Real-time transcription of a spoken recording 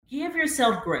give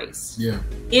yourself grace. Yeah.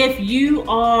 If you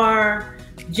are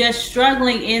just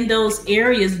struggling in those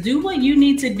areas, do what you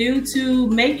need to do to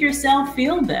make yourself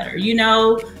feel better. You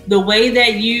know, the way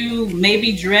that you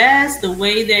maybe dress, the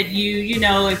way that you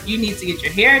know, if you need to get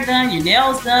your hair done, your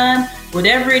nails done,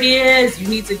 whatever it is, you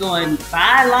need to go and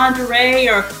buy lingerie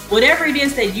or whatever it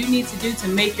is that you need to do to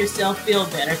make yourself feel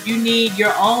better. If you need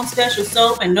your own special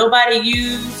soap and nobody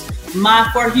use my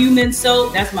For Human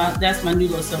soap, that's my new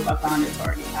little soap I found at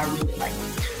Target. I really like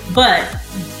it. But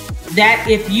that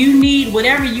if you need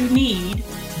whatever you need,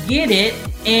 get it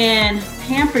and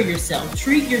pamper yourself,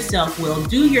 treat yourself well,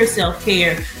 do your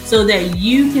self-care so that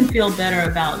you can feel better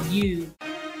about you.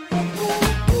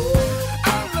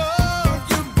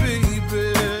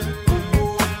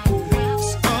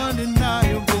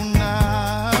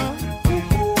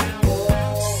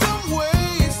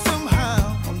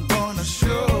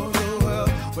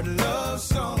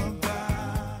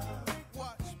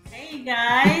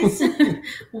 Guys,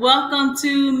 welcome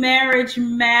to Marriage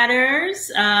Matters,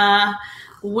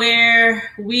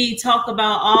 where we talk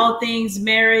about all things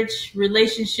marriage,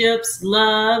 relationships,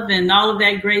 love, and all of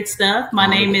that great stuff. My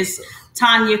name is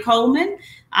Tanya Coleman.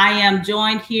 I am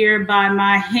joined here by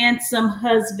my handsome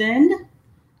husband,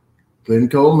 Glenn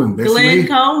Coleman. Glenn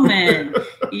Coleman.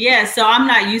 Yeah, so I'm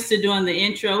not used to doing the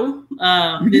intro.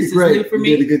 This is new for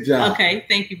me. You did a good job. Okay,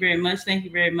 thank you very much. Thank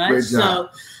you very much. Great job.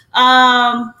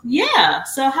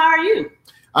 So how are you?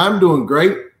 I'm doing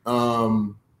great.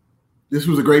 This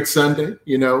was a great Sunday,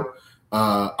 you know.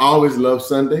 I always love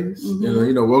Sundays. Mm-hmm.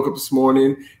 You know, woke up this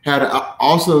morning, had an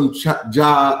awesome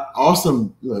job.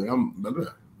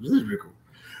 This is really cool.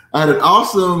 I had an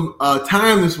awesome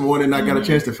time this morning. I got a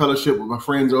chance to fellowship with my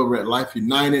friends over at Life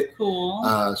United.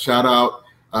 Cool. Shout out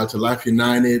to Life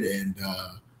United,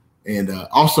 and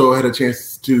also had a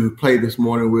chance to play this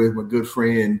morning with my good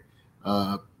friend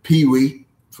Pee Wee.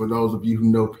 For those of you who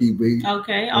know Pee Wee.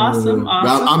 Okay, awesome.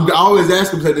 I'm always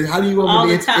asking him, how do you want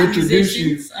me to introduce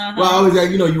you? Uh-huh. Well, I always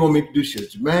ask, you want me to do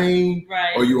shit Jermaine,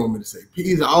 right? Or you want me to say Pee?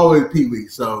 He's always Pee Wee.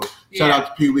 So shout out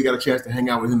to Pee Wee. Got a chance to hang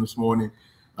out with him this morning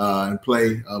and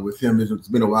play with him. It's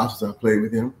been a while since I played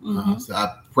with him. So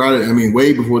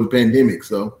way before the pandemic.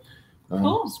 So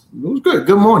cool. It was good.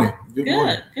 Good morning. Good.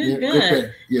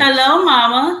 Good. Hello,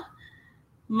 Mama.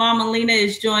 Mama Lena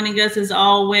is joining us as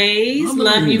always.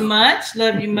 Love you much.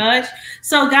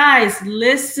 So guys,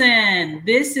 listen,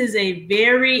 this is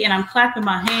and I'm clapping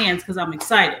my hands because I'm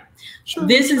excited.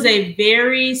 This is a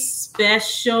very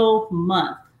special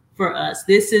month for us.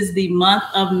 This is the month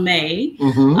of May.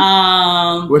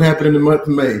 Mm-hmm. What happened in the month of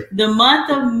May? The month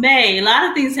of May, a lot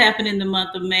of things happen in the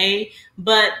month of May,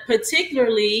 but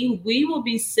particularly we will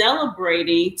be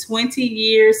celebrating 20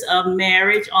 years of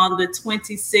marriage on the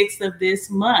 26th of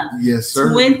this month. Yes,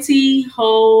 sir. 20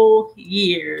 whole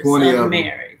years of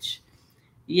marriage.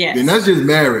 Yes. And that's just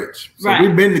marriage. So right.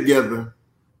 We've been together.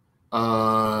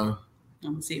 I'm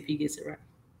going to see if he gets it right.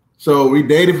 So we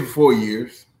dated for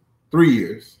 3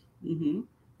 years. Mm-hmm.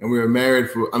 And we were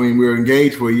we were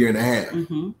engaged for a year and a half.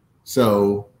 Mm-hmm.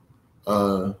 So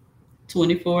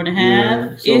 24 and a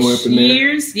half ish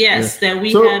years. Yes, that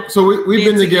we have. So we've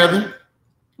been together.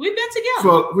 We've been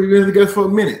together. We've been together for a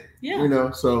minute. Yeah. You know,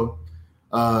 so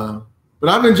but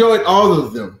I've enjoyed all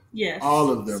of them. Yes. All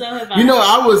of them. So have I. You know,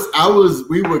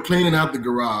 we were cleaning out the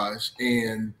garage,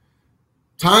 and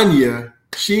Tanya,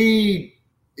 she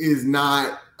is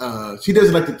not she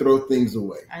doesn't like to throw things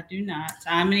away. I do not.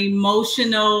 I'm an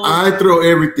emotional. I throw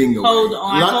everything away. Hold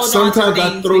on. Sometimes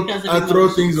I throw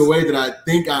things away that I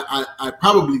think I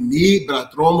probably need, but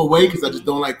I throw them away because I just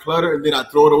don't like clutter, and then I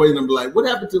throw it away, and I'm like, "What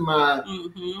happened to my?"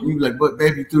 Mm-hmm. And you're like, "But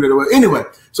baby, you threw that away." Anyway,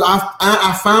 so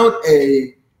I found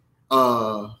a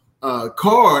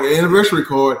card, an anniversary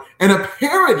card, and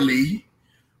apparently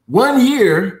 1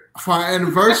 year for our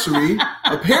anniversary.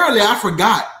 Apparently, I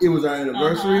forgot it was our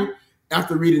anniversary. Uh-huh.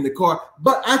 After reading the card,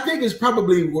 but I think it's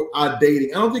probably our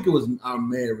dating. I don't think it was our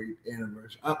married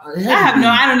anniversary. I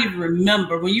don't even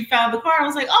remember when you found the card. I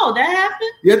was like, oh, that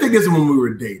happened. Yeah, I think it's when we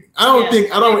were dating. I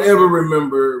don't ever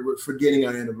remember forgetting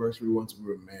our anniversary once we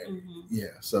were married. Mm-hmm. Yeah.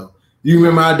 So, do you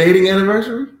remember our dating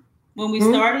anniversary? When we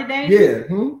started dating?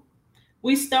 Yeah.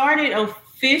 We started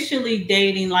officially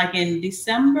dating like in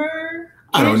December.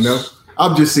 I don't know.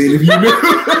 I'm just seeing if you knew.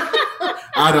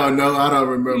 I don't know. I don't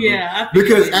remember. Yeah.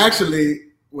 Because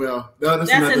actually,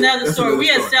 that's another story. We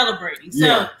are celebrating.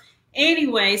 So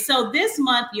anyway, so this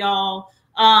month, y'all,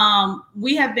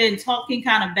 we have been talking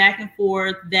kind of back and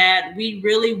forth that we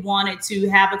really wanted to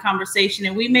have a conversation,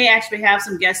 and we may actually have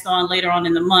some guests on later on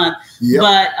in the month. Yep.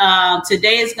 But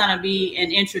today is going to be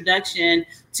an introduction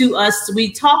to us.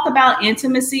 We talk about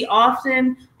intimacy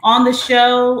often on the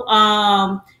show.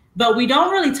 but we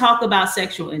don't really talk about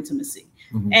sexual intimacy.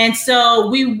 And so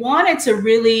we wanted to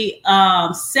really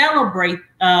celebrate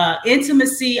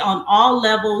intimacy on all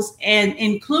levels, and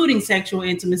including sexual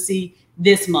intimacy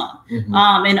this month in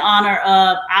honor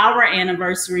of our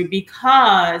anniversary,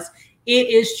 because it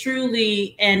is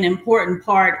truly an important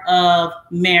part of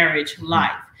marriage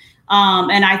life.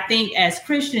 And I think as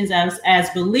Christians, as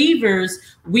believers,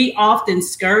 we often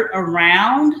skirt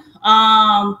around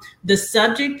the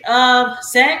subject of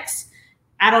sex.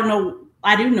 I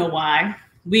do know why.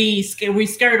 We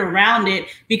skirt around it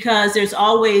because there's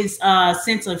always a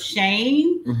sense of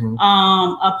shame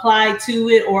applied to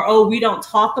it, or, oh, we don't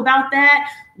talk about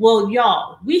that. Well,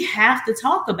 y'all, we have to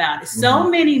talk about it. So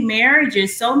many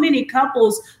marriages, so many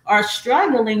couples are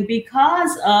struggling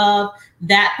because of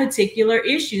that particular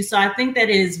issue. So I think that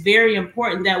it is very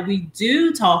important that we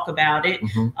do talk about it,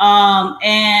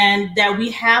 and that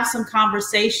we have some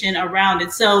conversation around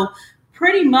it. So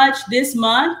pretty much this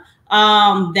month,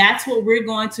 that's what we're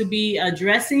going to be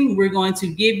addressing. We're going to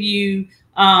give you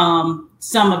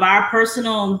some of our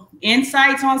personal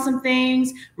insights on some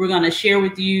things. We're going to share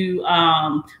with you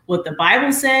what the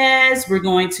Bible says. We're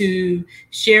going to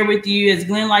share with you, as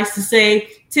Glenn likes to say,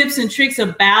 tips and tricks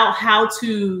about how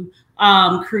to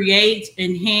create,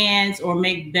 enhance, or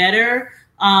make better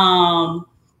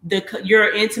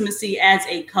your intimacy as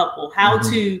a couple. How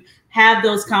to have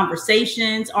those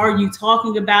conversations. Are you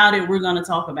talking about it? We're going to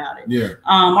talk about it. Yeah.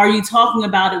 Are you talking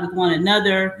about it with one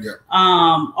another? Yeah.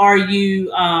 Are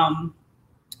you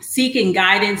seeking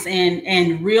guidance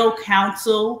and real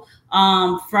counsel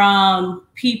from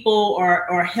people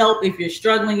or help if you're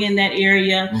struggling in that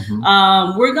area?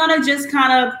 We're going to just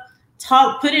kind of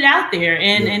put it out there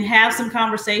and have some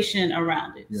conversation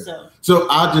around it. Yeah. So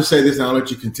I'll just say this and I'll let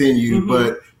you continue.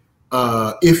 But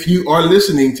if you are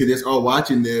listening to this or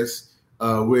watching this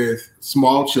with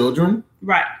small children,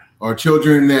 right, or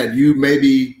children that you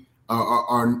maybe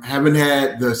haven't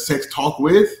had the sex talk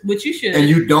with, which you should, and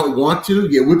you don't want to,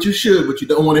 which you should, but you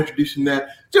don't want to introduce them that,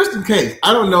 just in case.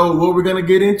 I don't know what we're gonna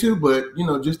get into, but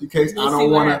just in case, I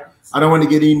don't want to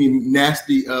get any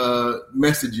nasty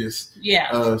messages.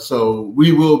 Yeah. So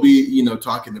we will be,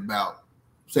 talking about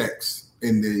sex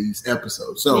in these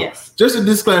episodes. So just a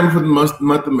disclaimer for the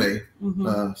month of May.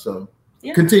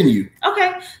 Continue.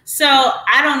 Okay. So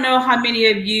I don't know how many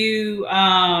of you,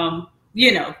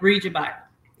 read your Bible,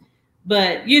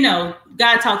 but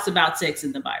God talks about sex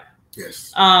in the Bible.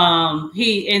 Yes.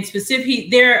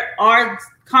 There are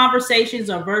conversations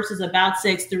or verses about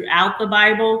sex throughout the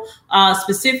Bible.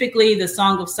 Specifically, the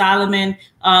Song of Solomon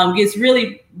gets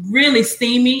really, really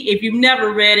steamy. If you've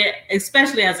never read it,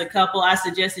 especially as a couple, I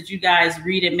suggest that you guys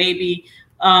read it. Maybe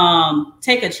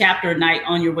take a chapter a night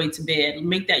on your way to bed.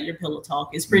 Make that your pillow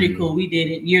talk. It's pretty cool. We did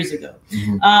it years ago.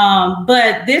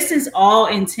 But this is all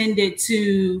intended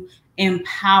to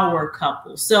empower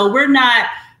couples. So we're not,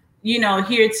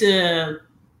 here to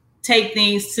take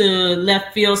things to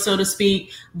left field, so to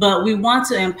speak, but we want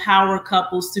to empower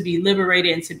couples to be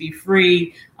liberated and to be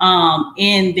free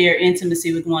in their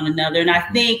intimacy with one another. And I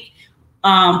think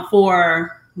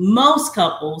for most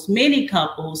couples, many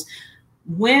couples,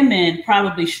 women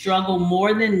probably struggle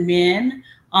more than men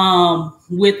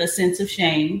with a sense of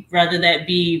shame, whether that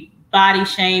be body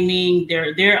shaming,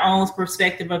 their own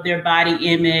perspective of their body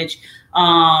image,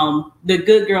 the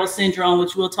good girl syndrome,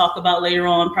 which we'll talk about later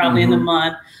on, probably in the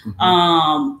month,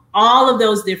 all of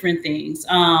those different things.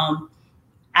 I'm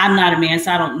not a man,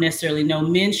 so I don't necessarily know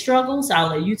men's struggles. I'll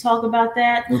let you talk about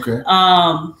that. Okay.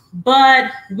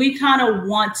 But we kind of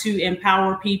want to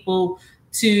empower people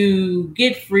to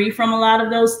get free from a lot of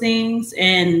those things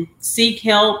and seek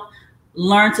help,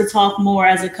 learn to talk more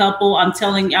as a couple.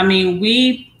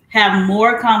 We have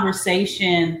more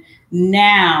conversation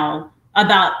now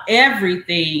about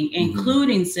everything,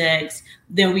 including sex,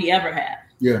 than we ever have.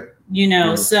 Yeah.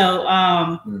 So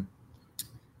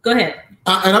go ahead.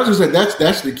 And I was just saying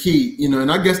that's the key,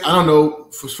 and I guess, I don't know,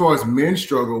 as far as men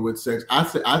struggle with sex, I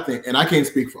think, and I can't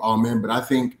speak for all men, but I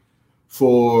think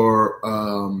for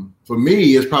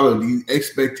me, it's probably the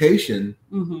expectation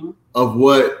of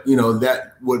what,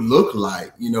 that would look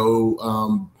like,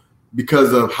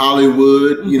 because of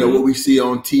Hollywood, what we see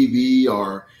on TV,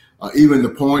 or even the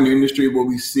porn industry, what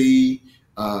we see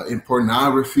in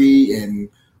pornography. And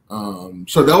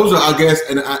so those are, I guess,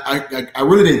 and I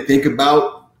really didn't think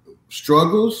about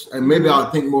struggles, and maybe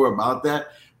I'll think more about that.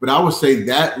 But I would say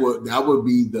that would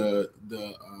be the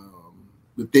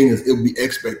thing, is it would be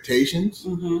expectations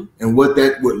and what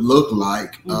that would look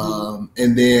like.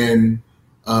 And then,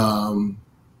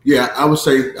 I would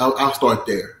say I'll start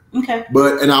there. Okay.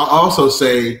 And I'll also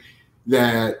say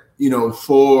that,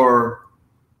 for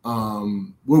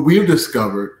what we've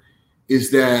discovered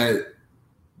is that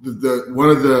one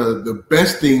of the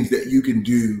best things that you can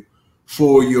do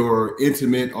for your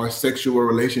intimate or sexual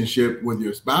relationship with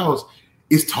your spouse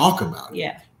is talk about it.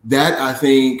 Yeah. That I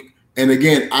think, and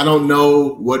again, I don't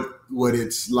know what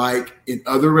it's like in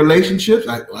other relationships.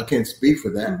 I can't speak for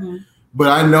that. Mm-hmm. But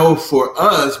I know for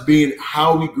us, being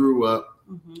how we grew up,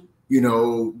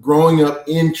 growing up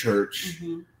in church,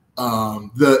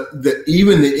 the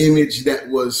even the image that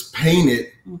was painted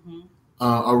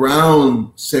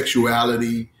around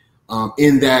sexuality,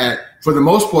 in that for the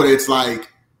most part, it's like,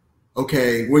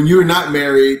 okay, when you're not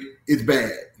married, it's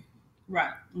bad,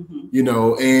 right?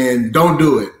 And don't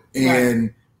do it,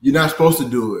 and you're not supposed to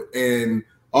do it, and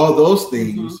all those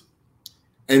things,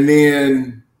 and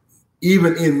then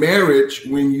even in marriage,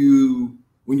 when you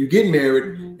get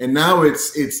married, and now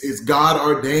it's God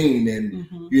ordained, and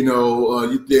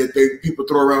people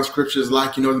throw around scriptures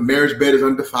like the marriage bed is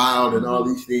undefiled and all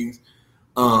these things,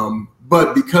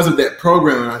 but because of that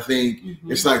program, I think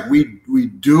it's like we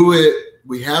do it,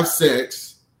 we have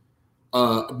sex,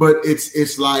 but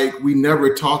it's like we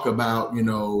never talk about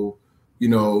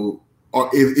or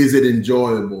is it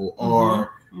enjoyable,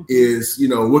 or is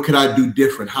what could I do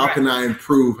different? How can I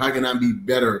improve? How can I be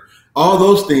better? All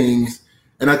those things.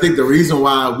 And I think the reason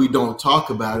why we don't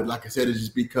talk about it, like I said, is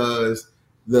just because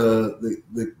the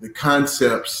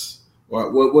concepts,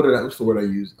 or what's the word I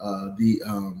use? I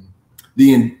don't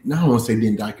want to say the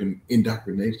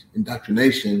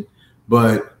indoctrination,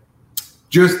 but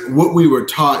just what we were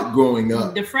taught growing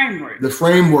up. The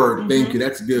framework. Thank you.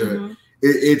 That's good.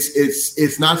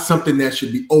 It's not something that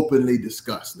should be openly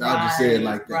discussed. I'll just say it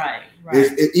like that.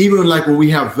 Right. Even like when we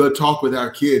have the talk with our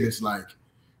kid, it's like,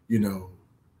 we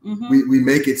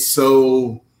make it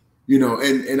so,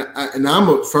 and I'm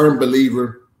a firm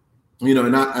believer,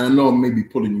 and I know I may be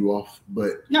pulling you off,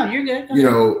 but no, you're good.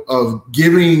 Of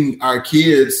giving our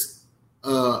kids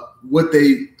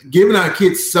giving our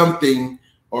kids something,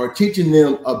 or teaching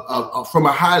them from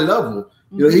a high level,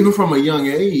 even from a young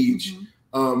age.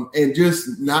 And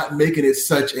just not making it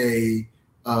such a,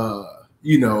 so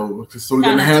we're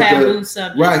going to have the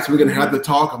subject. Right. So we're going to have the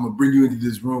talk. I'm going to bring you into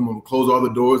this room. I'm going to close all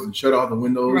the doors and shut all the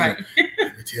windows. Right.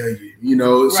 And tell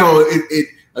you, so it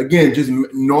again, just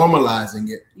normalizing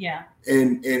it. Yeah.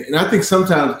 And I think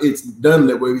sometimes it's done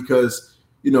that way because,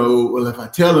 well, if I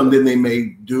tell them, then they may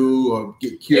do or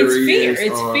get curious.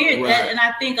 It's fear. Right. And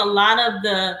I think a lot of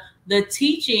the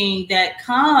teaching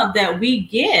that we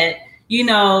get,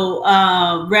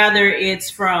 rather it's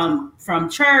from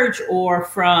church or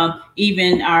from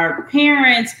even our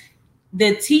parents,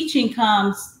 the teaching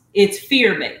comes, it's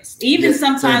fear-based. Even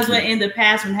sometimes when in the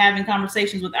past, when having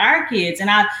conversations with our kids, and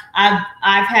I've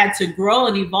had to grow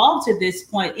and evolve to this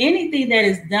point, anything that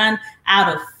is done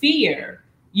out of fear,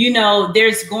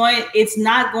 it's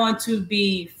not going to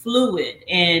be fluid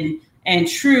and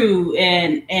true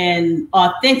and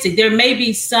authentic. There may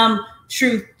be some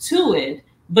truth to it,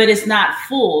 but it's not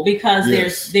full because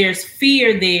there's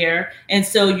fear there. And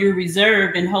so you're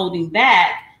reserved and holding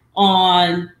back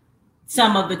on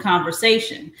some of the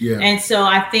conversation. Yeah. And so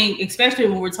I think, especially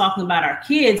when we're talking about our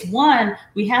kids, one,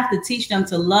 we have to teach them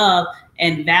to love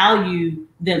and value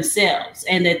themselves,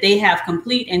 and that they have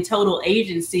complete and total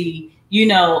agency,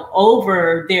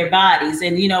 over their bodies.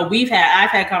 And, I've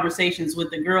had conversations with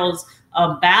the girls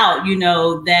about,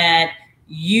 that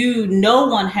no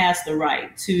one has the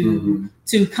right to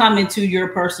come into your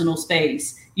personal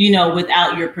space,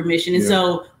 without your permission. And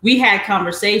so we had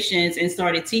conversations and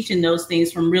started teaching those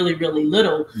things from really, really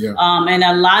little. Yeah. And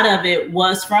a lot of it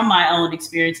was from my own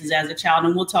experiences as a child.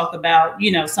 And we'll talk about,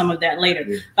 some of that later.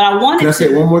 Yeah. But I wanted to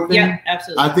say one more thing? Yeah,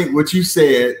 absolutely. I think what you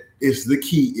said is the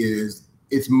key is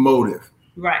it's motive.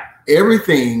 Right.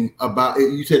 Everything about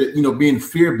it, you said, being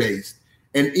fear-based,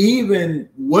 and even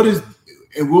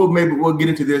and we'll get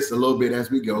into this a little bit as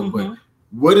we go, but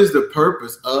what is the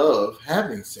purpose of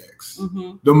having sex?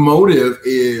 The motive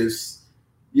is,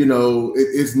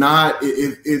 it's not,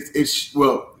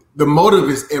 the motive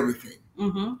is everything.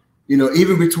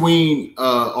 Even between,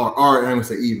 or I don't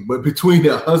say even, but between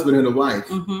the husband and the wife,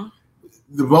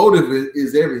 the motive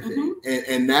is everything.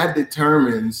 And that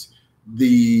determines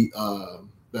the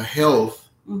health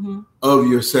of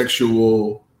your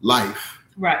sexual life.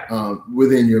 Right.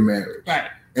 Within your marriage. Right.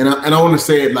 And I want to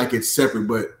say it like it's separate,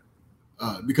 but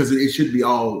because it should be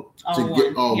all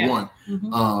one.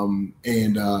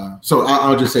 So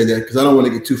I'll just say that because I don't want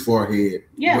to get too far ahead.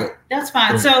 Yeah, but that's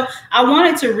fine. So I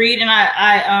wanted to read, and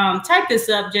I typed this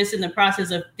up just in the process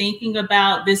of thinking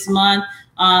about this month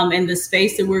and the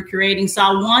space that we're creating. So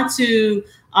I want to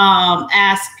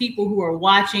ask people who are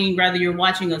watching, whether you're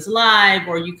watching us live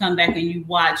or you come back and you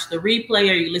watch the replay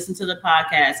or you listen to the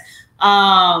podcast,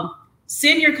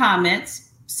 send your comments.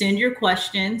 Send your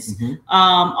questions,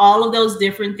 all of those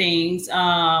different things.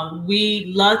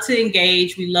 We love to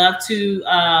engage. We love to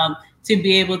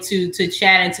be able to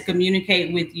chat and to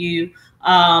communicate with you.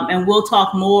 And we'll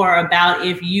talk more about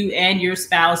if you and your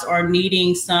spouse are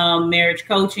needing some marriage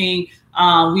coaching.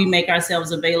 We make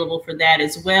ourselves available for that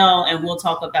as well. And we'll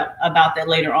talk about that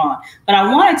later on. But I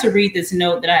wanted to read this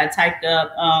note that I had typed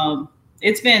up.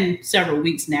 It's been several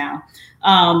weeks now.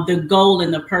 The goal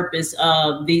and the purpose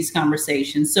of these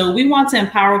conversations. So we want to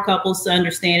empower couples to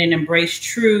understand and embrace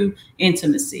true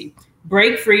intimacy,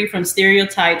 break free from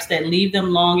stereotypes that leave them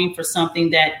longing for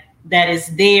something that is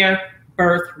their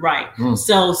birthright.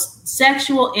 So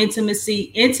sexual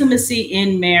intimacy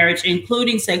in marriage,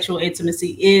 including sexual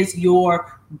intimacy, is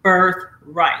your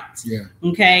birthright. Yeah.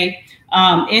 Okay.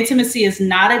 Intimacy is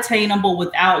not attainable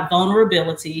without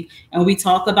vulnerability. And we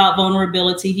talk about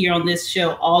vulnerability here on this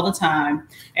show all the time.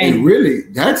 And really,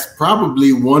 that's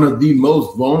probably one of the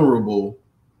most vulnerable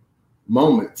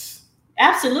moments.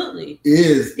 Absolutely.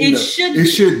 It should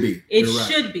be. It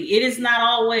should be. It is not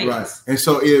always. Right. And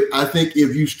so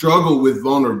if you struggle with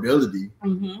vulnerability,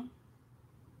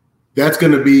 that's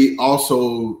going to be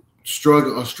also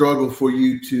a struggle for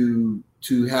you to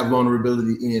have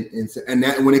vulnerability in and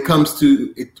that when it comes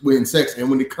to in sex, and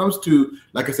when it comes to,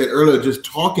 like I said earlier, just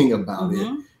talking about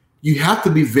it, you have to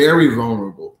be very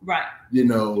vulnerable, right?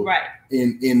 Right.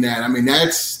 In that, I mean,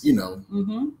 that's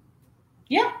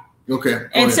yeah. Okay.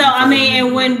 And so, I mean,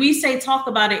 and when we say talk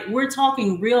about it, we're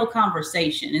talking real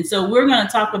conversation. And so we're going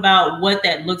to talk about what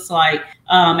that looks like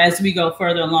as we go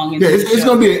further along. It's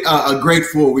going to be a great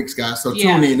 4 weeks, guys. So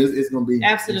tune in. It's going to be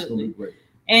absolutely it's going to be great.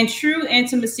 And true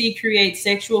intimacy creates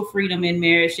sexual freedom in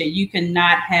marriage that you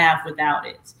cannot have without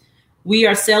it. We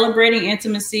are celebrating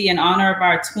intimacy in honor of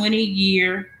our 20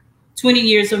 years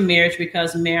of marriage,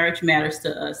 because marriage matters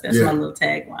to us. That's my little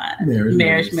tagline.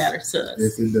 Marriage matters to us.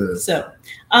 Yes, it does. So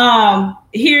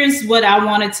here's what I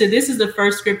wanted to, this is the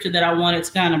first scripture that I wanted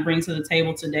to kind of bring to the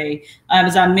table today.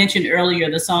 As I mentioned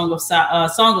earlier, the Song of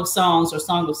Songs or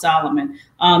Song of Solomon.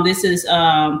 This is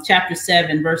chapter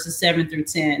 7, verses 7 through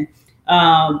 10.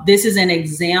 This is an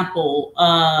example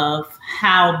of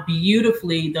how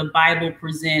beautifully the Bible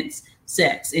presents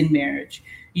sex in marriage.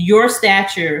 Your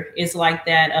stature is like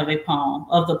that of the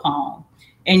palm,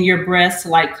 and your breasts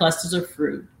like clusters of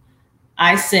fruit.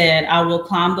 I said, I will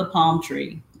climb the palm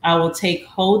tree. I will take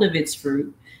hold of its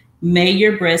fruit. May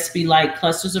your breasts be like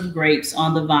clusters of grapes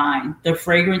on the vine, the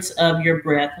fragrance of your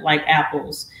breath like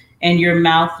apples, and your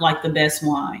mouth like the best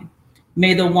wine.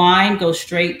 May the wine go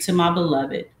straight to my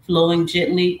beloved, flowing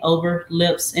gently over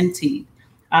lips and teeth.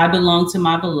 I belong to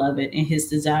my beloved, and his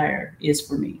desire is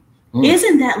for me.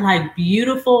 Isn't that like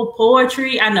beautiful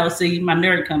poetry? I know. See, my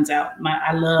nerd comes out.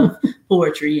 I love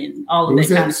poetry and all of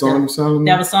that kind of Song stuff. Of Solomon?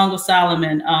 That was Song of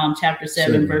Solomon, chapter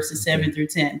 7, verses 7 through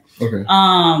 10.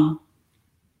 Okay.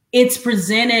 It's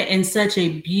presented in such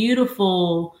a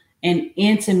beautiful and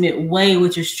intimate way,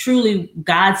 which is truly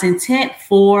God's intent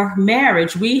for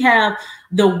marriage.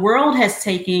 The world has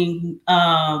taken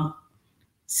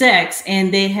sex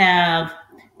and they have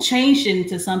changed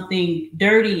into something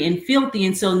dirty and filthy.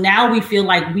 And so now we feel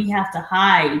like we have to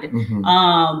hide.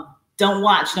 Don't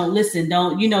watch, don't listen,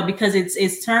 because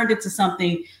it's turned into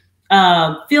something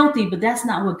filthy, but that's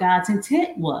not what God's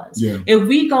intent was. Yeah. If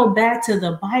we go back to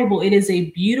the Bible, it is a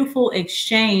beautiful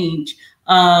exchange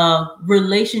of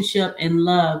relationship and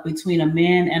love between a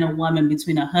man and a woman,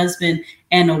 between a husband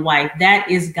and a wife. That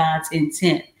is God's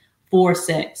intent for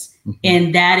sex.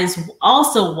 And that is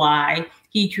also why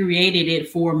he created it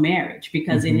for marriage,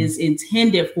 because it is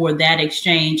intended for that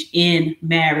exchange in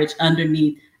marriage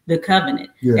underneath the covenant.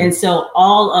 Yeah. And so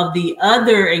all of the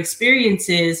other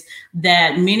experiences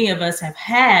that many of us have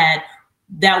had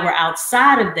that were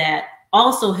outside of that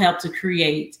also help to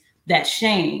create that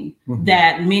shame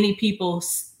that many people,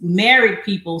 married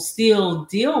people, still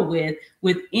deal with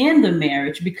within the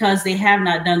marriage because they have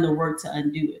not done the work to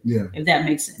undo it. Yeah. If that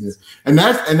makes sense. Yeah. And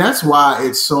that's why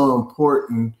it's so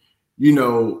important,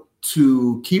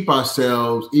 to keep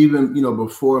ourselves even,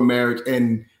 before marriage.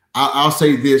 And I'll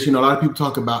say this, a lot of people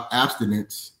talk about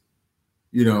abstinence,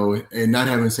 and not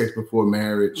having sex before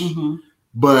marriage.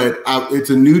 But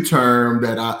it's a new term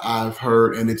that I've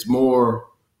heard, and it's more,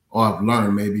 or I've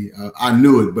learned maybe, I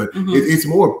knew it, but it's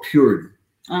more purity,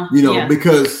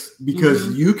 because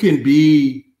you can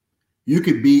be you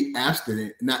could be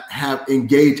abstinent, not have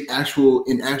engaged in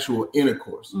actual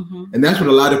intercourse. And that's what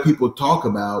a lot of people talk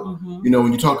about. You know,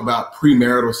 when you talk about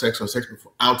premarital sex or sex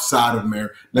before, outside of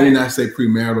marriage. Let me not say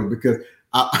premarital, because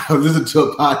I listened to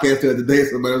a podcast the other day.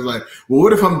 Somebody was like, well,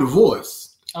 what if I'm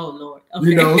divorced? Oh, Lord. Okay.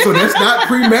 You know, so that's not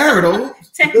premarital.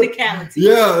 Technicality.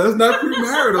 Yeah, that's not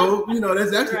premarital. You know,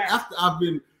 that's actually after I've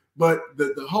been, but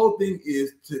the whole thing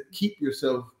is to keep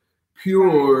yourself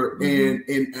pure, and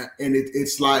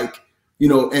it's like, you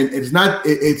know, and it's not,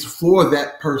 it's for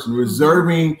that person,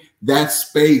 reserving that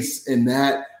space and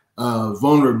that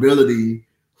vulnerability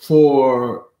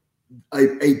for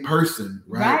a person,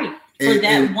 right? For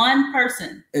that one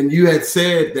person. And you had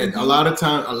said that a lot of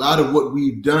time, a lot of what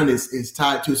we've done is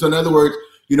tied to. So in other words,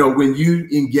 you know, when you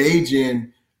engage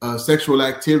in sexual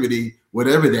activity,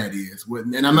 whatever that is,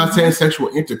 and I'm not saying sexual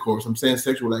intercourse, I'm saying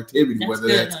sexual activity, that's whether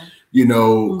that's, you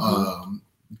know,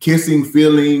 kissing,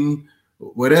 feeling,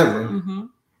 whatever,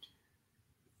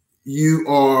 you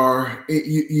are,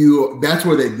 that's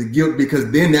where the guilt, because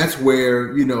then that's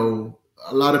where, you know,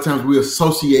 a lot of times we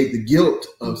associate the guilt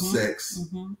of sex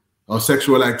or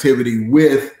sexual activity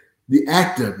with the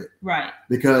act of it. Right.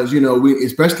 Because, you know, we,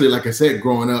 especially like I said,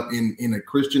 growing up in a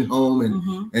Christian home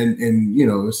and you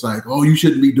know, it's like, oh, you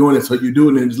shouldn't be doing it. So you do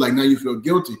it. And it's like, now you feel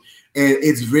guilty. And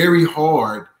it's very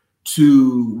hard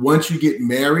to, once you get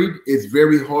married, it's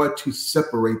very hard to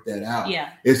separate that out. Yeah.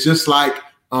 It's just like,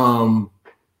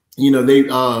 you know, they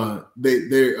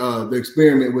the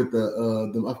experiment with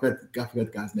the I forgot the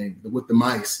guy's name, with the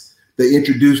mice. They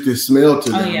introduced this smell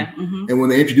to them. Oh, yeah. And when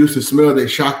they introduced the smell, they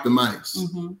shocked the mice.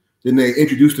 Then they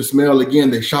introduced the smell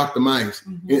again, they shocked the mice.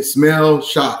 It smell,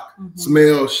 shock,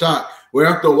 smell, shock. Well,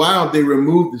 after a while, they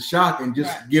remove the shock and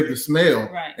just give the smell.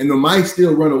 And the mice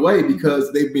still run away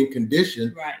because they've been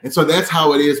conditioned. And so that's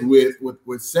how it is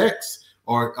with sex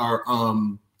or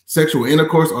sexual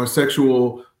intercourse or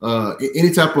sexual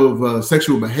any type of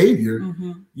sexual behavior.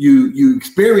 You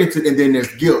experience it and then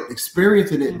there's guilt.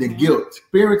 Experiencing it, then guilt.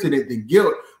 Experiencing it, then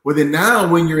guilt. Well, then now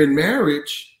when you're in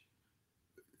marriage,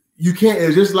 you can't,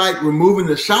 it's just like removing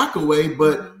the shock away,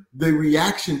 but the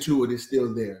reaction to it is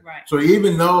still there. So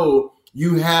even though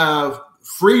you have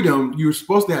freedom, you're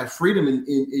supposed to have freedom in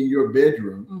your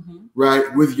bedroom, right,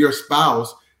 with your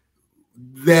spouse,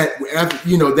 that,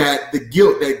 you know, that the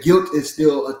guilt is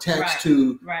still attached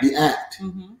to the act.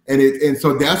 And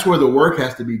so that's where the work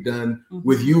has to be done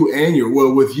with you and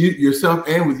with you yourself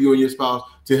and with you and your spouse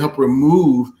to help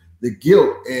remove the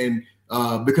guilt. And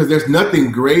because there's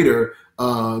nothing greater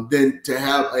than to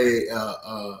have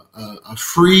a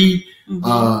free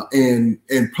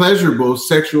and pleasurable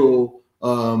sexual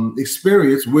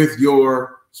experience with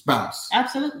your spouse.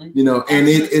 Absolutely. You know, and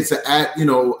it's an act, you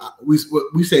know,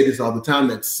 we say this all the time,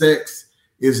 that sex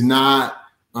is not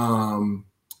will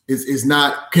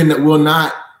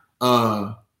not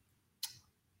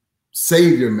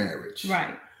save your marriage.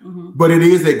 Right. But it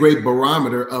is a great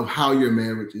barometer of how your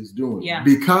marriage is doing.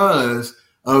 Because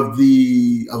of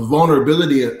the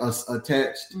vulnerability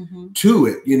attached to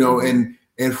it, you know, and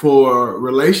for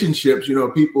relationships, you know,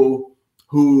 people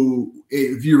who,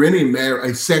 if you're in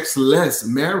a sexless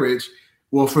marriage,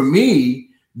 well, for me,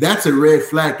 that's a red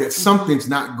flag that something's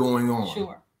not going on.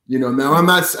 Sure. You know, now I'm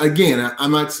not saying,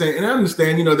 and I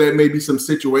understand, you know, there may be some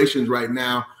situations right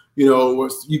now, you know, where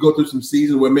you go through some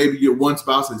seasons where maybe your one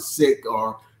spouse is sick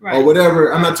or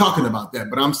whatever. I'm not talking about that,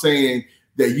 but I'm saying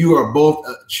that you are both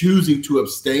choosing to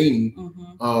abstain,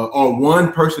 or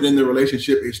one person in the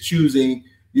relationship is choosing,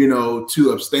 you know,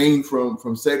 to abstain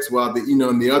from sex while the, you know,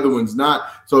 and the other one's not.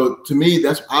 So to me,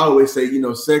 that's, I always say, you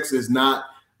know, sex is not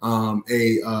a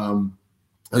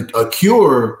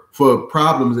cure for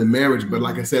problems in marriage, but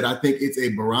like I said, I think it's a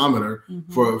barometer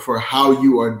for how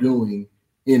you are doing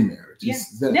in marriage.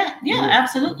 Absolutely.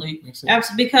 Absolutely,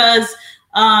 because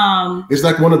it's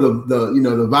like one of the you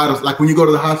know, the vitals, like when you go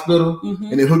to the hospital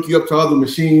and they hook you up to all the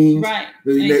machines,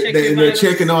 they're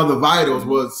checking all the vitals.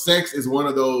 Well, sex is one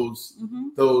of those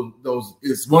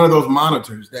it's one of those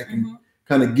monitors that can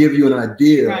kind of give you an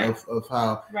idea of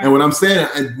how, and what I'm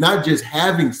saying, not just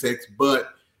having sex, but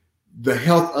the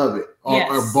health of it.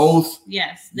 Are both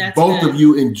both of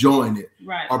you enjoying it?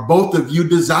 Are both of you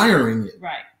desiring it?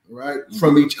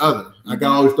 From each other. I can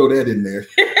always throw that in there.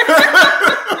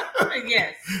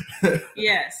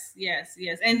 Yes.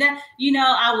 And that, you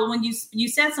know, when you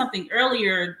said something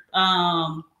earlier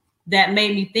that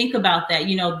made me think about that.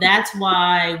 You know, that's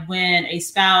why when a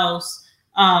spouse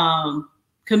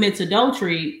commits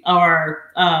adultery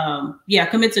or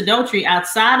commits adultery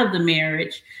outside of the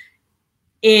marriage,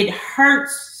 it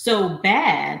hurts so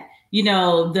bad. You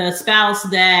know, the spouse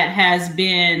that has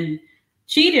been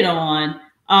cheated on,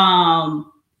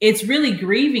 it's really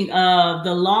grieving of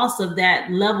the loss of that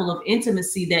level of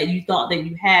intimacy that you thought that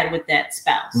you had with that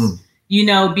spouse, you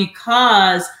know,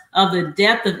 because of the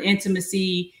depth of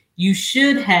intimacy you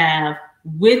should have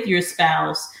with your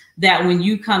spouse, that when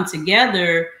you come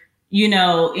together, you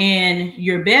know, in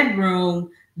your bedroom,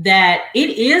 that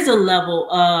it is a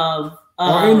level of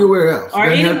or anywhere else. Or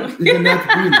it doesn't have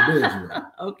to be in the bedroom.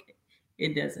 Okay,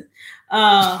 it doesn't.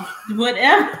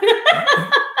 Whatever.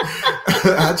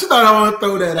 I just thought I want to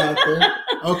throw that out there.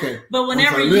 Okay. But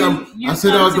whenever I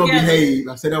said I was going to behave.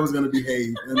 I said I was going to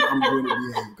behave, and I'm going to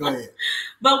behave. Go ahead.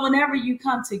 But whenever you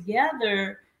come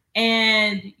together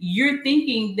and you're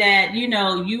thinking that, you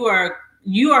know, you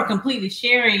are completely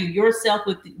sharing yourself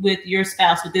with your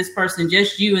spouse, with this person,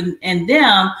 just you and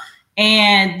them.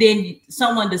 And then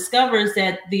someone discovers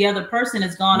that the other person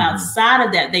has gone outside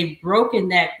of that. They've broken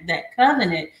that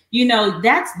covenant. You know,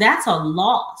 that's a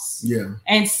loss. Yeah.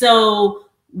 And so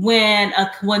when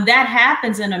that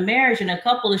happens in a marriage and a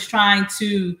couple is trying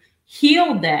to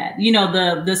heal that, you know,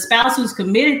 the spouse who's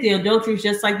committed the adultery is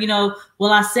just like, you know,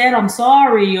 well, I said I'm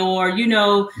sorry, or, you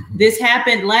know, this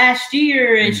happened last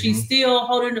year and she's still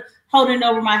holding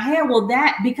over my head. Well,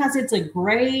 that, because it's a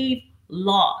grave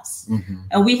loss,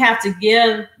 and we have to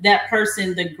give that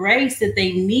person the grace that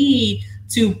they need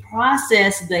to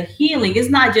process the healing. It's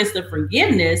not just the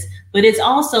forgiveness, but it's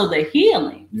also the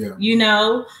healing. Yeah. You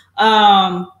know,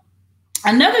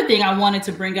 another thing I wanted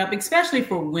to bring up, especially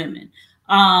for women,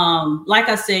 like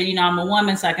I said, you know, I'm a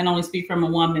woman, so I can only speak from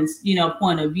a woman's, you know,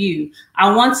 point of view.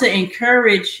 I want to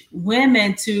encourage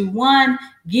women to, one,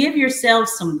 give yourself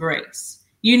some grace.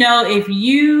 You know, if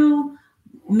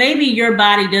maybe your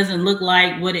body doesn't look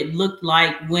like what it looked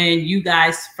like when you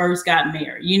guys first got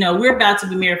married. You know, we're about to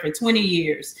be married for 20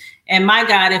 years. And my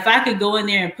God, if I could go in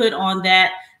there and put on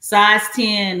that size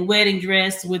 10 wedding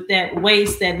dress with that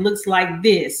waist that looks like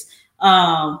this,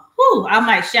 I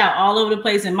might shout all over the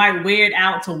place and might wear it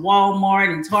out to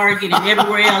Walmart and Target and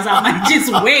everywhere else. I might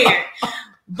just wear it.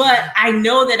 But I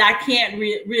know that I can't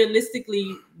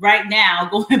realistically right now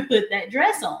go and put that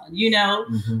dress on, you know?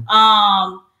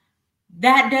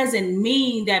 That doesn't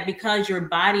mean that because your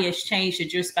body has changed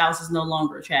that your spouse is no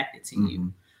longer attracted to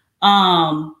you.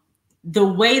 The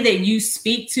way that you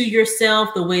speak to yourself,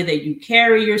 the way that you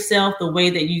carry yourself, the way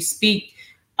that you speak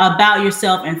about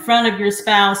yourself in front of your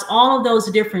spouse, all of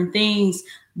those different things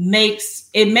makes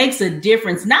a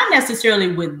difference, not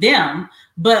necessarily with them,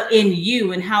 but in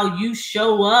you and how you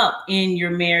show up in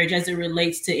your marriage as it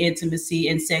relates to intimacy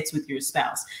and sex with your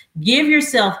spouse. Give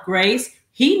yourself grace.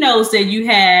 He knows that you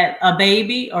had a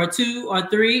baby or 2 or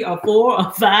 3 or 4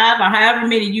 or 5 or however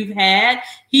many you've had.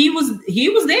 He was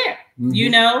there, you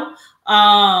know.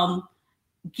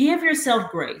 Give yourself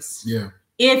grace. Yeah.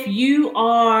 If you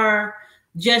are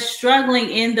just struggling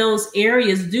in those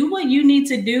areas, do what you need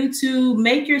to do to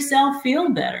make yourself feel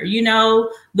better. You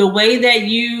know, the way that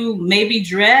you maybe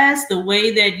dress, the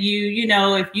way that you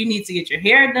know, if you need to get your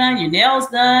hair done, your nails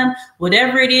done,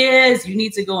 whatever it is, you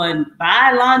need to go and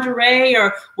buy lingerie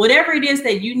or whatever it is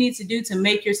that you need to do to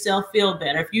make yourself feel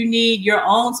better. If you need your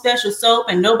own special soap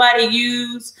and nobody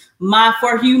use my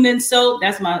For Human soap,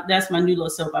 that's my new little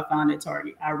soap I found at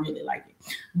Target. I really like it.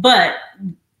 But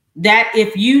that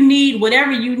if you need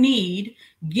whatever you need,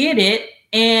 get it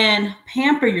and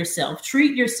pamper yourself,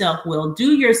 treat yourself well,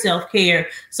 do your self-care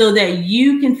so that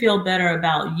you can feel better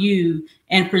about you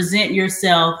and present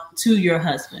yourself to your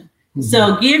husband.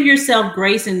 So give yourself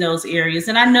grace in those areas.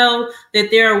 And I know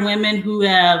that there are women who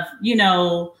have, you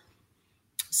know,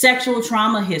 sexual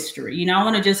trauma history. You know, I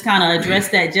want to just kind of address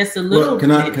that just a little bit.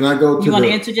 Can I go to you want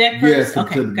to interject first? Yes.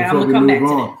 Okay, I'm going to come back to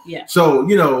that. Yeah. So,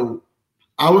 you know,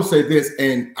 I would say this,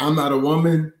 and I'm not a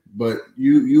woman, but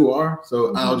you are.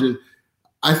 So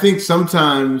I think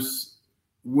sometimes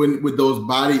with those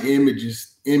body image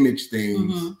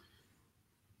things,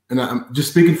 and I'm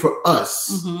just speaking for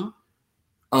us,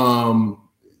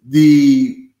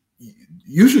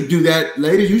 you should do that,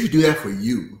 ladies. You should do that for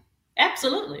you.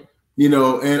 Absolutely. You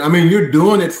know, and I mean, you're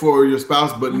doing it for your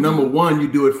spouse, but number one, you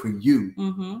do it for you.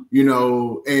 You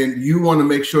know, and you want to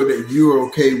make sure that you're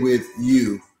okay with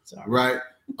you. Sorry. Right.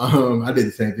 I did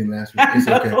the same thing last week. It's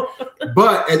okay.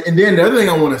 But and then the other thing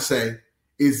I want to say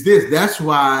is this. That's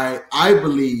why I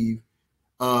believe,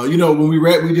 you know, when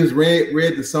we just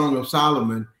read the Song of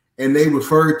Solomon, and she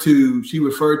referred to,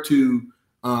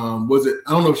 was it?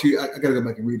 I don't know if I gotta go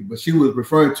back and read it, but she was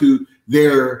referring to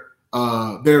their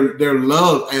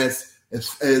love as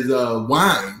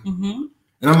wine.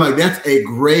 And I'm like, that's a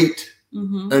great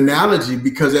analogy,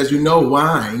 because as you know,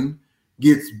 wine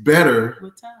gets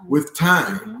better with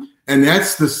time. And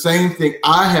that's the same thing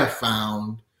I have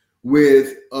found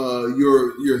with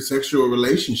your sexual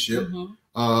relationship,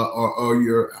 or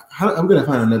your I'm gonna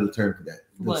find another term for that.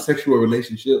 The sexual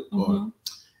relationship, or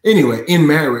anyway, in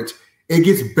marriage, it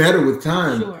gets better with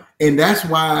time, and that's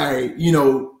why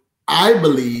I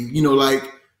believe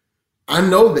like I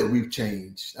know that we've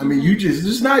changed. I mean,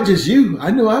 it's not just you.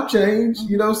 I know I've changed.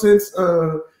 Since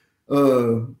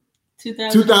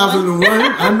 2001.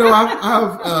 I know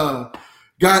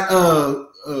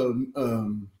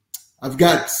I've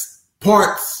got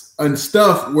parts and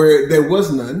stuff where there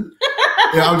was none.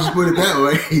 I'll just put it that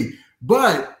way.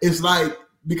 But it's like,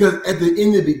 because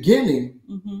in the beginning,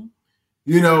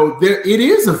 it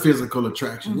is a physical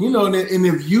attraction, and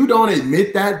if you don't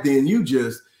admit that, then you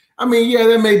just, there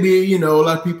may be, a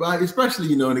lot of people,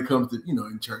 especially, when it comes to,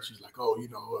 in churches, like, oh,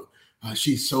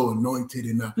 she's so anointed,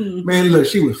 and man, look,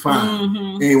 she was fine.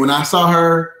 And when I saw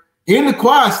her in the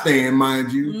choir stand,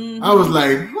 mind you, I was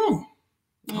like,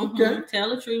 okay. Tell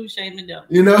the truth, shame the devil.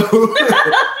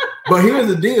 But here's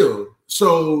the deal.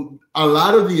 So a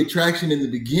lot of the attraction in the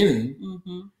beginning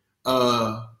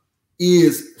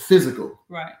is physical.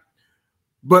 Right.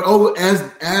 But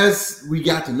as we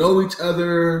got to know each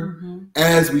other,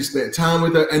 as we spent time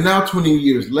with her, and now 20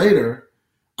 years later,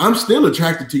 I'm still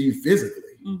attracted to you physically.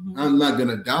 I'm not going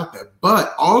to doubt that.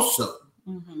 But also,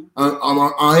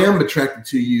 I am attracted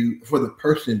to you for the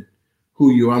person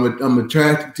who you are. I'm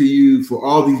attracted to you for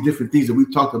all these different things that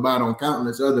we've talked about on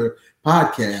countless other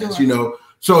podcasts,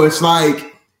 So it's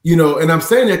like, and I'm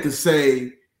saying that to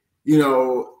say,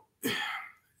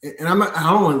 and I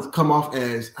don't want to come off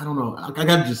as, I don't know, I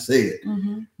got to just say it.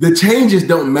 The changes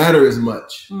don't matter as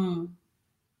much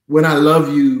when I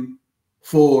love you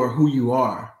for who you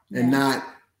are and not,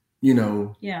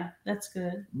 Yeah, that's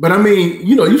good. But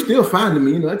you still find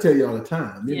me, I tell you all the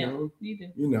time, you know. You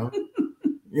do.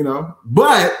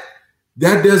 But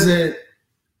that doesn't,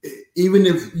 even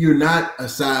if you're not a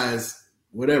size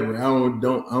whatever, I don't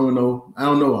know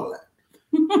all that.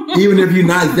 Even if you're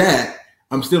not that,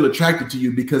 I'm still attracted to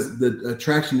you because the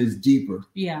attraction is deeper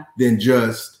than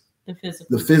just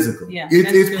the physical. Yeah,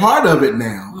 it's part of it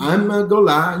now. I'm not gonna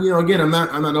lie. Again, I'm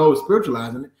not always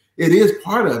spiritualizing it. It is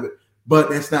part of it, but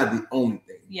that's not the only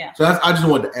thing. Yeah. So I just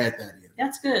wanted to add that in.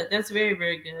 That's good. That's very,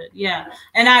 very good. Yeah.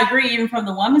 And I agree, even from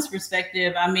the woman's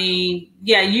perspective.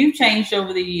 You've changed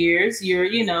over the years.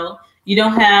 You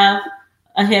don't have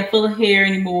a head full of hair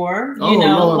anymore,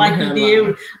 Lord, like you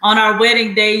did on our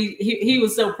wedding day. He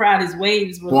was so proud his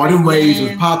waves were waves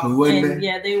was popping, wasn't they?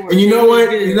 Yeah, they were. And you know what?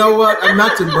 Good. You know what? I'm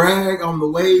not to brag on the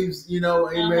waves,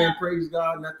 amen, praise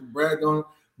God, not to brag on,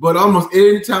 but almost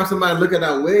anytime somebody look at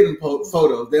our wedding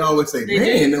photos, they always say,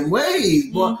 man, them waves,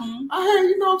 boy.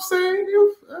 I what I'm saying?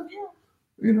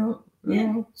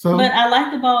 So, but I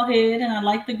like the bald head and I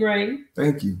like the gray.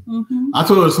 Thank you. I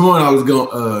told her this morning I was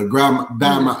gonna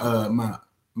dye my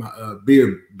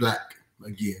beard black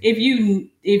again. If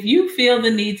you feel the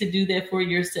need to do that for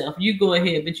yourself, you go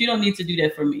ahead, but you don't need to do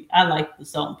that for me. I like the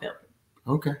salt and pepper.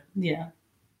 Okay. Yeah,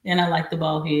 and I like the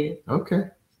bald head. Okay.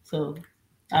 So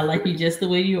I like you just the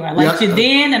way you are. I liked you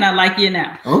then, and I like you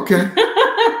now. Okay.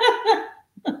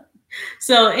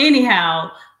 So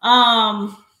anyhow,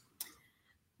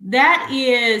 that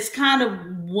is kind of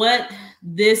what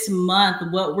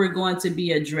we're going to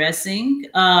be addressing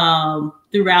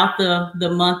throughout the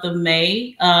month of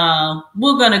May.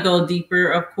 We're going to go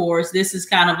deeper, of course. This is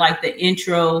kind of like the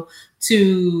intro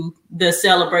to the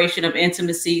celebration of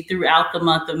intimacy throughout the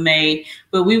month of May.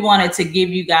 But we wanted to give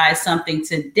you guys something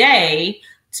today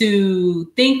to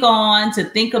think on, to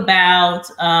think about,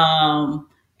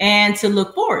 and to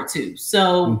look forward to.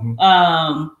 So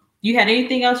you had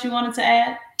anything else you wanted to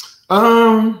add?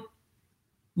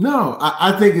 No,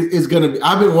 I think it's going to be,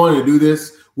 I've been wanting to do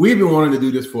this. We've been wanting to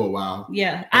do this for a while.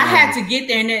 Yeah. I had to get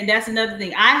there. And that's another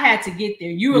thing. I had to get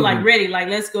there. You were like ready, like,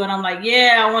 let's go. And I'm like,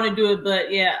 yeah, I want to do it, but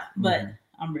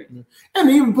I'm ready. And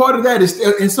even part of that is,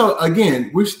 and so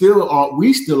again, we still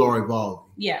are evolving.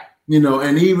 Yeah.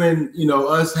 And even,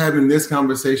 us having this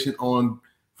conversation on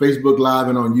Facebook Live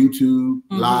and on YouTube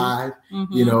Live,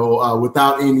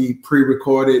 without any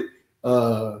pre-recorded,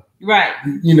 right.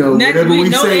 Whatever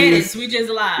we say edits, we just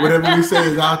live. Whatever we say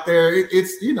is out there.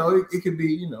 It's it could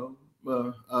be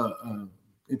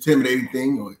intimidating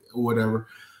thing or whatever.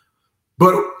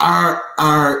 But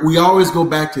we always go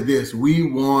back to this. We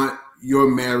want your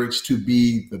marriage to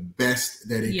be the best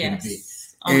that it can be.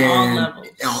 On all levels.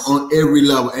 On every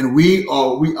level. And we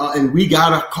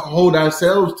gotta hold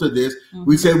ourselves to this.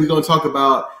 We said we're gonna talk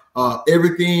about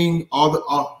everything,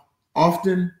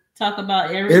 often. Talk about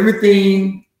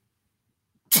everything.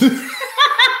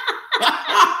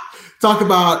 Talk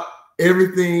about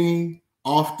everything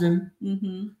often.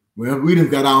 Well, we just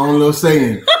got our own little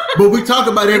saying, but we talk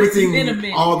about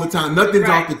everything all the time. Nothing's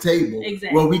off the table.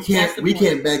 Exactly. Well, we can't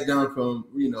back down from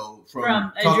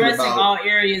from addressing all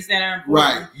areas that are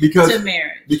important to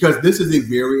marriage, because this is a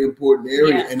very important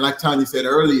area. And like Tanya said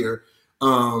earlier,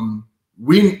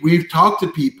 we've talked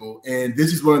to people, and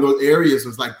this is one of those areas.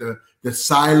 It's like the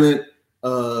silent.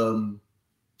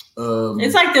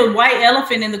 It's like the white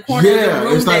elephant in the corner of the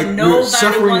room that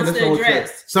nobody wants to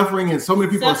address. Suffering, and so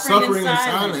many people are suffering in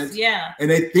silence. Yeah,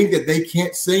 and they think that they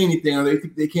can't say anything, or they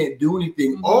think they can't do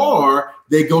anything, or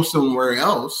they go somewhere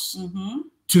else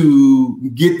to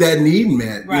get that need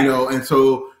met. Right. And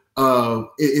so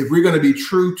if we're going to be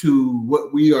true to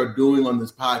what we are doing on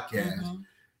this podcast,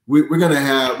 we got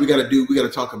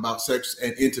to talk about sex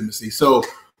and intimacy. So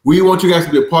we want you guys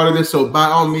to be a part of this. So by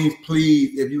all means,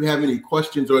 please, if you have any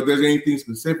questions or if there's anything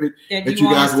specific that you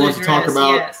guys want to talk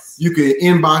about, you can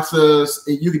inbox us.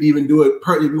 And you can even do it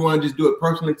if you want to just do it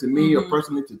personally to me or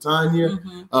personally to Tanya.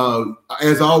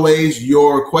 As always,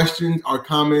 your questions or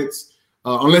comments,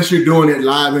 unless you're doing it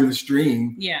live in the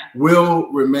stream,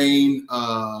 will remain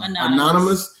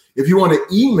anonymous. If you want to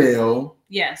email,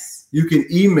 you can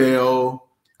email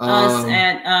us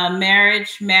at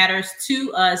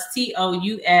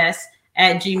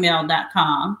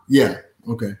marriagematters2us@gmail.com. Yeah.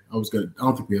 Okay. I don't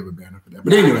think we have a banner for that.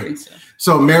 But anyway,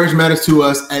 so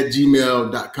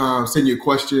marriagematters2us@gmail.com. Send your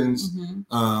questions.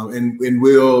 And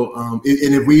we'll and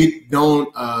if we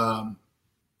don't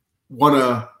want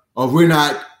to, or if we're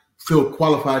not feel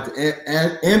qualified to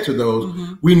answer those,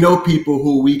 we know people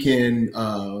who we can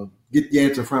get the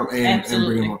answer from and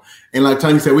bring them on. And like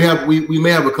Tanya said, we may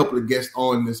have a couple of guests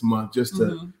on this month just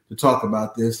to talk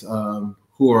about this,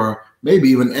 who are maybe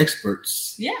even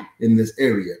experts in this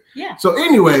area. Yeah. So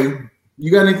anyway,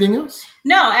 you got anything else?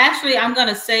 No, actually, I'm going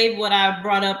to save what I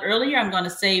brought up earlier. I'm going to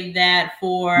save that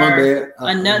for... My bad.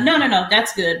 No.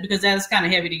 That's good, because that's kind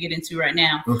of heavy to get into right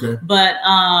now. Okay. But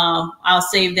I'll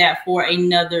save that for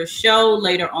another show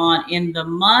later on in the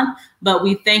month. But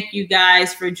we thank you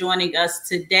guys for joining us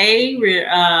today. We're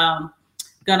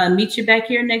going to meet you back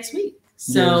here next week.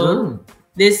 So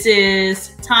this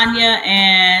is Tanya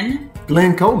and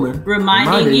Glenn Coleman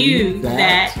reminding you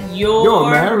that your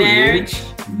marriage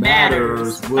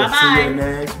matters. We'll see you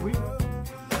next week.